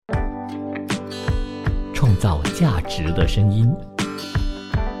创造价值的声音。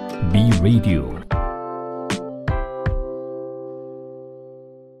B Radio。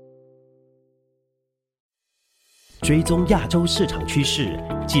追踪亚洲市场趋势，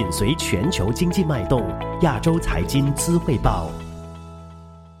紧随全球经济脉动。亚洲财经资汇报。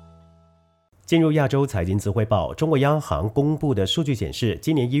进入亚洲财经资汇报，中国央行公布的数据显示，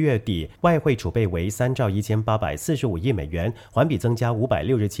今年1月底外汇储备为3兆1845亿美元，环比增加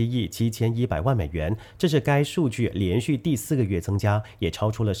567亿7100万美元，这是该数据连续第4个月增加，也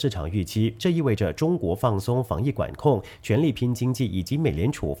超出了市场预期。这意味着中国放松防疫管控、全力拼经济以及美联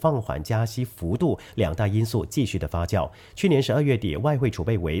储放缓加息幅度两大因素继续的发酵。去年12月底外汇储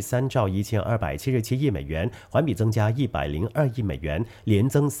备为3兆1277亿美元，环比增加102亿美元，连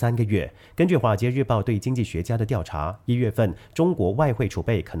增3个月。根据华尔街日报对经济学家的调查，1月份中国外汇储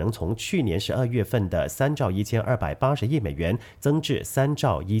备可能从去年12月份的3兆1280亿美元增至3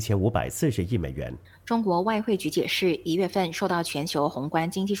兆1540亿美元。中国外汇局解释，1月份受到全球宏观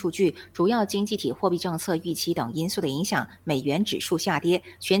经济数据、主要经济体货币政策预期等因素的影响，美元指数下跌，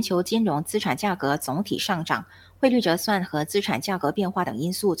全球金融资产价格总体上涨。汇率折算和资产价格变化等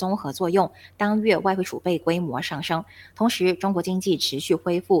因素综合作用，当月外汇储备规模上升。同时，中国经济持续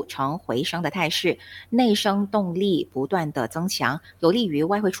恢复呈回升的态势，内生动力不断的增强，有利于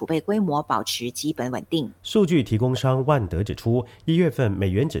外汇储备规模保持基本稳定。数据提供商万德指出，1月份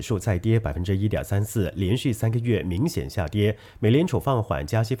美元指数再跌 1.34%， 连续3个月明显下跌。美联储放缓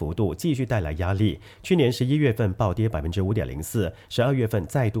加息幅度继续带来压力，去年11月份暴跌 5.04%， 12月份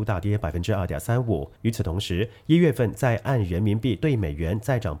再度大跌 2.35%。与此同时，1月份在岸人民币对美元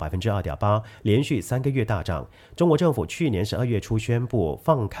再涨 2.8%， 连续3个月大涨。中国政府去年12月初宣布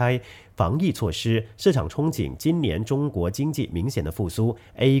放开防疫措施，市场憧憬今年中国经济明显的复苏，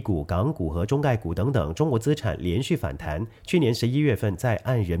 A 股、港股和中概股等等中国资产连续反弹。去年11月份在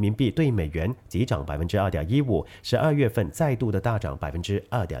岸人民币对美元急涨 2.15%， 12月份再度的大涨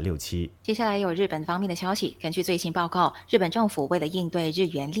 2.67%。 接下来有日本方面的消息，根据最新报告，日本政府为了应对日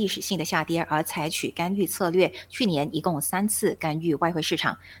元历史性的下跌而采取干预策略，去年一共3次干预外汇市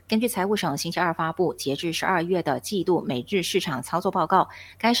场。根据财务省星期二发布截至12月的季度每日市场操作报告，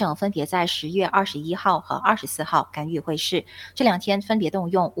该省分别在10月21号和24号干预汇市，这2天分别动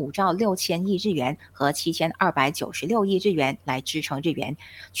用5兆6千亿日元和7296亿日元来支撑日元。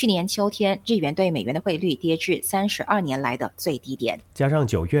去年秋天日元对美元的汇率跌至32年来的最低点。加上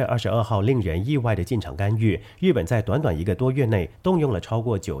9月22号令人意外的进场干预，日本在短短1个多月内动用了超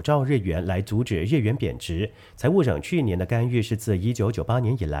过9兆日元来阻止日元贬值。财务省去年的干预是自1998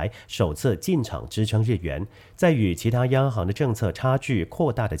年以来首次进场支撑日元。在与其他央行的政策差距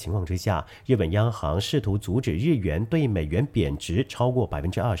扩大的情况之下，日本央行试图阻止日元对美元贬值超过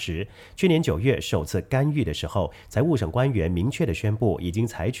 20%。 去年9月首次干预的时候，财务省官员明确地宣布已经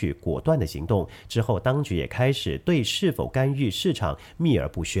采取果断的行动，之后当局也开始对是否干预市场秘而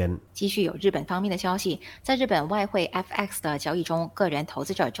不宣。继续有日本方面的消息，在日本外汇 FX 的交易中，个人投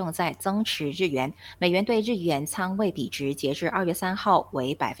资者正在增持日元，美元对日元仓位比值截至2月3号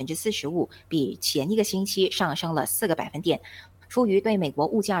为 45%， 比前一个星期上升了4个百分点。出于对美国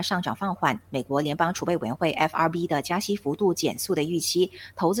物价上涨放缓、美国联邦储备委员会 FRB 的加息幅度减速的预期，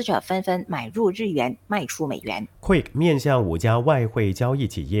投资者纷纷买入日元，卖出美元。Quick 面向5家外汇交易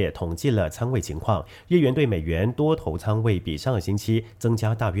企业统计了仓位情况，日元对美元多头仓位比上个星期增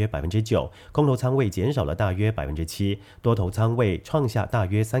加大约 9%， 空头仓位减少了大约 7%， 多头仓位创下大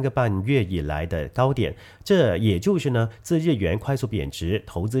约3个半月以来的高点。这也就是自日元快速贬值，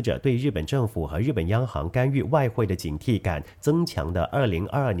投资者对日本政府和日本央行干预外汇的警惕感增强的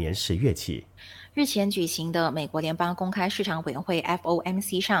2022年10月起。日前举行的美国联邦公开市场委员会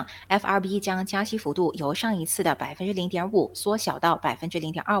FOMC 上， FRB 将加息幅度由上一次的 0.5% 缩小到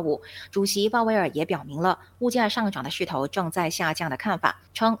 0.25%。 主席鲍威尔也表明了物价上涨的势头正在下降的看法，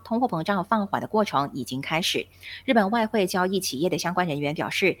称通货膨胀放缓的过程已经开始。日本外汇交易企业的相关人员表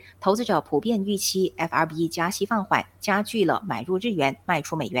示，投资者普遍预期 FRB 加息放缓，加剧了买入日元卖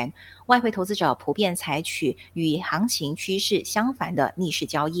出美元。外汇投资者普遍采取与行情趋势相反的逆势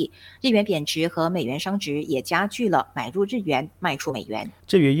交易，日元贬值和美元升值也加剧了买入日元卖出美元。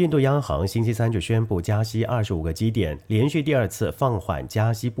至于印度央行星期三就宣布加息25个基点，连续第2次放缓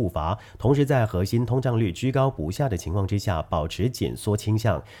加息步伐，同时在核心通胀率居高不下的情况之下保持紧缩倾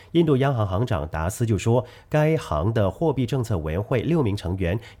向。印度央行行长达斯就说，该行的货币政策委员会6名成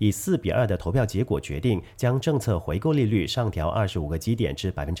员以4-2的投票结果决定将政策回购利率上调25个基点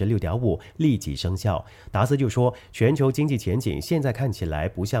至 6.5%， 立即生效。达斯就说，全球经济前景现在看起来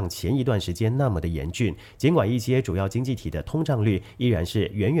不像前一段时间那么的严峻，尽管一些主要经济体的通胀率依然是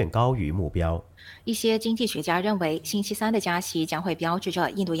远远高于目标。一些经济学家认为，星期三的加息将会标志着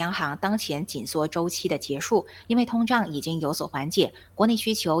印度央行当前紧缩周期的结束，因为通胀已经有所缓解，国内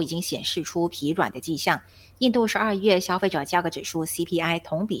需求已经显示出疲软的迹象。印度12月消费者价格指数 CPI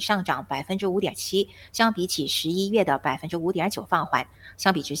同比上涨 5.7%， 相比起11月的 5.9% 放缓。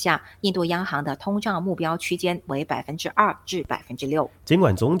相比之下，印度央行的通胀目标区间为 2% 至 6%。 尽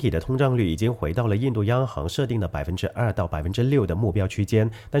管总体的通胀率已经回到了印度央行设定的 2% 到 6% 的目标区间，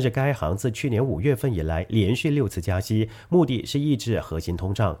但是该行自去年5月份以来连续6次加息，目的是抑制核心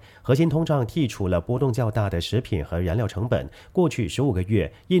通胀。核心通胀剔除了波动较大的食品和燃料成本。过去15个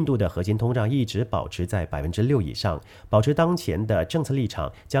月，印度的核心通胀一直保持在 6% 以上。保持当前的政策立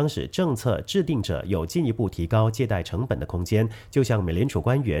场，将使政策制定者有进一步提高借贷成本的空间，就像美联储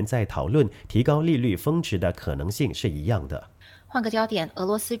官员在讨论提高利率峰值的可能性是一样的。换个焦点，俄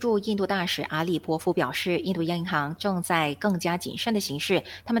罗斯驻印度大使阿利波夫表示，印度央行正在更加谨慎的行事，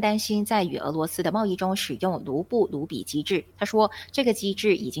他们担心在与俄罗斯的贸易中使用卢布卢比机制。他说，这个机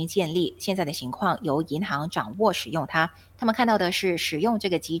制已经建立，现在的情况由银行掌握使用它。他们看到的是，使用这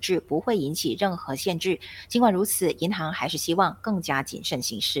个机制不会引起任何限制。尽管如此，银行还是希望更加谨慎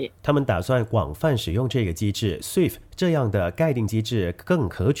行事。他们打算广泛使用这个机制 SWIFT 这样的概定机制更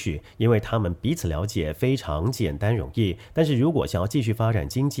可取，因为他们彼此了解，非常简单容易。但是如果想要继续发展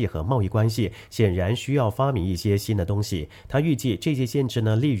经济和贸易关系，显然需要发明一些新的东西。他预计这些限制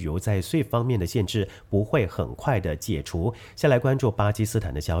呢，例如在 SWIFT 方面的限制不会很快的解除。下来关注巴基斯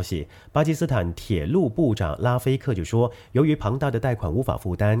坦的消息。巴基斯坦铁路部长拉菲克就说，由于庞大的贷款无法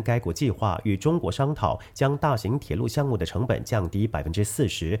负担，该国计划与中国商讨将大型铁路项目的成本降低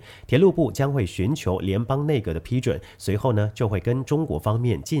 40%。铁路部将会寻求联邦内阁的批准，随后呢就会跟中国方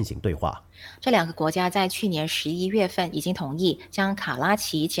面进行对话。这两个国家在去年11月份已经同意将卡拉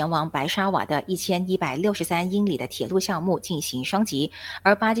奇前往白沙瓦的1163英里的铁路项目进行升级，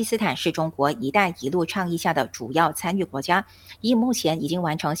而巴基斯坦是中国一带一路倡议下的主要参与国家，以目前已经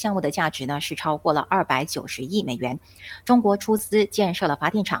完成项目的价值呢是超过了290亿美元。中国出资建设了发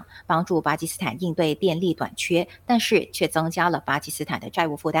电厂，帮助巴基斯坦应对电力短缺，但是却增加了巴基斯坦的债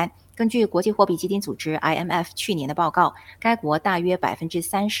务负担。根据国际货币基金组织 IMF 去年的报告，该国大约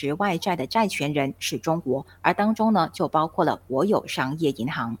 30% 外债的债权人是中国，而当中呢就包括了国有商业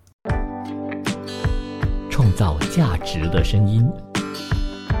银行。创造价值的声音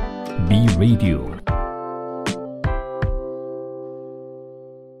B Radio